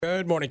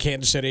Good morning,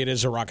 Kansas City. It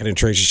is a Rocket and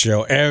Tracy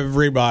show.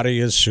 Everybody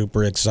is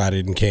super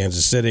excited in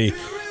Kansas City,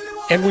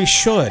 and we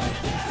should.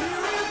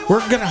 We're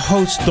going to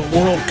host the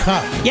World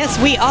Cup.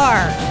 Yes, we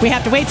are. We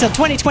have to wait till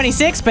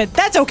 2026, but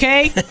that's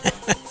okay.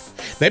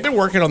 They've been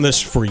working on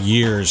this for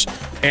years,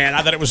 and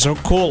I thought it was so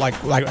cool. Like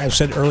I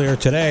said earlier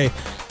today,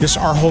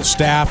 our whole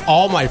staff,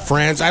 all my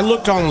friends. I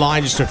looked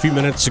online just a few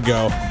minutes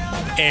ago,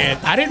 and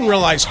I didn't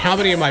realize how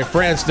many of my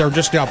friends, they're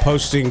just now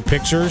posting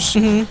pictures.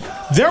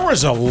 Mm-hmm. There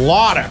was a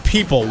lot of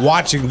people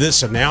watching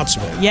this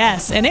announcement.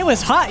 Yes, and it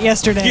was hot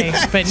yesterday,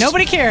 yes. But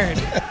nobody cared.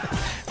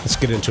 Let's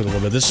get into it a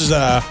little bit. This is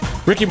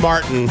Ricky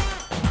Martin.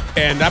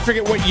 And I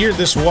forget what year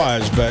this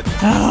was, but...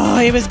 Oh,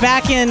 it was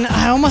back in,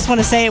 I almost want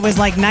to say it was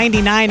like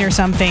 99 or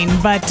something.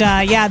 But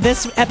yeah,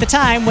 this at the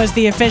time was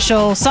the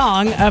official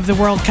song of the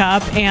World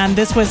Cup. And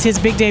this was his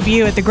big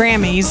debut at the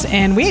Grammys.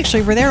 And we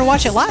actually were there to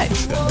watch it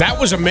live. That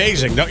was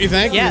amazing, don't you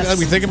think? Yes.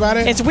 We think about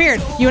it? It's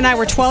weird. You and I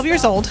were 12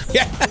 years old.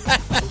 Yeah.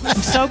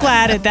 I'm so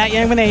glad at that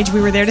young an age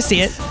we were there to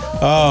see it.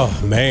 Oh,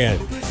 man.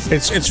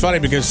 It's funny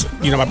because,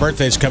 my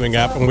birthday's coming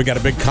up, and we got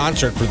a big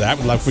concert for that.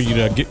 We'd love for you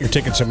to get your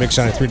tickets at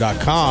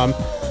Mix93.com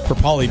for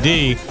Pauly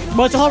D.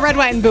 Well, it's a whole Red,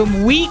 White, and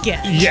Boom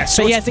weekend. Yes.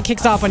 So yes, it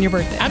kicks off on your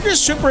birthday. I'm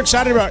just super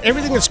excited about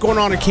everything that's going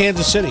on in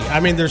Kansas City. I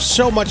mean, there's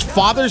so much.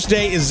 Father's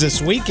Day is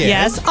this weekend.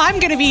 Yes. I'm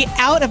going to be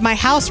out of my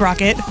house,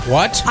 Rocket.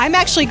 What? I'm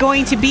actually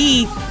going to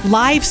be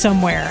live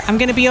somewhere. I'm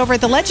going to be over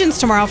at the Legends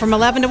tomorrow from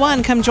 11 to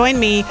 1. Come join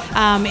me.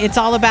 It's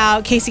all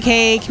about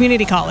KCK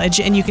Community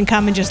College, and you can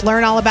come and just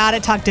learn all about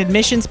it, talk to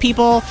admissions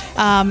people.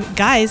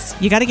 Guys,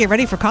 you got to get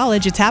ready for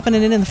college. It's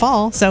happening in the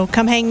fall, so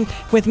come hang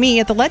with me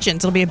at the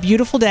Legends. It'll be a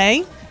beautiful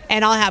day,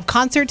 and I'll have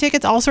concert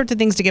tickets, all sorts of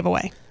things to give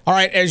away. All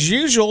right, as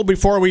usual,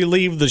 before we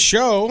leave the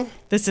show...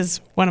 This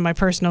is one of my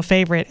personal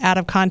favorite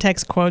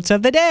out-of-context quotes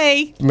of the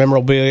day.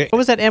 Memorabilia. What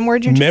was that M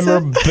word you just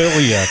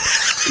Memorabilia.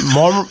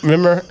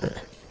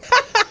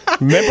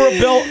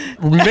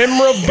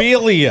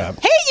 Memorabilia.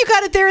 Hey, you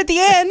got it there at the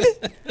end.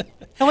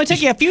 It only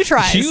took you a few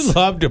tries. You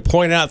love to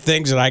point out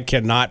things that I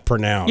cannot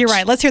pronounce. You're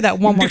right. Let's hear that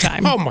one more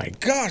time. Oh, my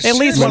gosh. At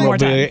least one more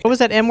time. What was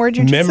that M word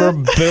you just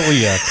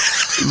Memorabilia.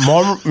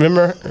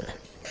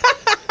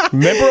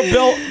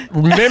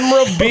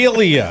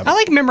 Memorabilia. I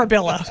like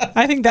memorabilia.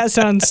 I think that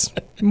sounds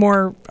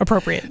more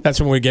appropriate. That's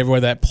when we gave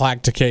away that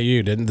plaque to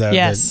KU, didn't they?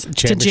 Yes,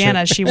 to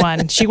Jana. She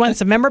won. She won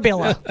some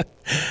memorabilia.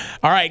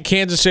 All right,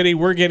 Kansas City,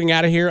 we're getting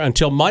out of here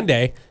until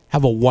Monday.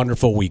 Have a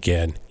wonderful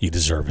weekend. You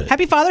deserve it.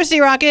 Happy Father's Day,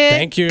 Rocket.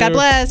 Thank you. God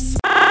bless.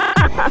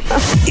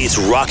 It's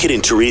Rocket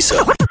and Teresa.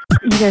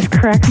 You guys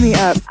crack me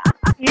up.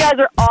 You guys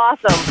are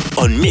awesome.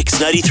 On Mix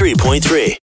 93.3.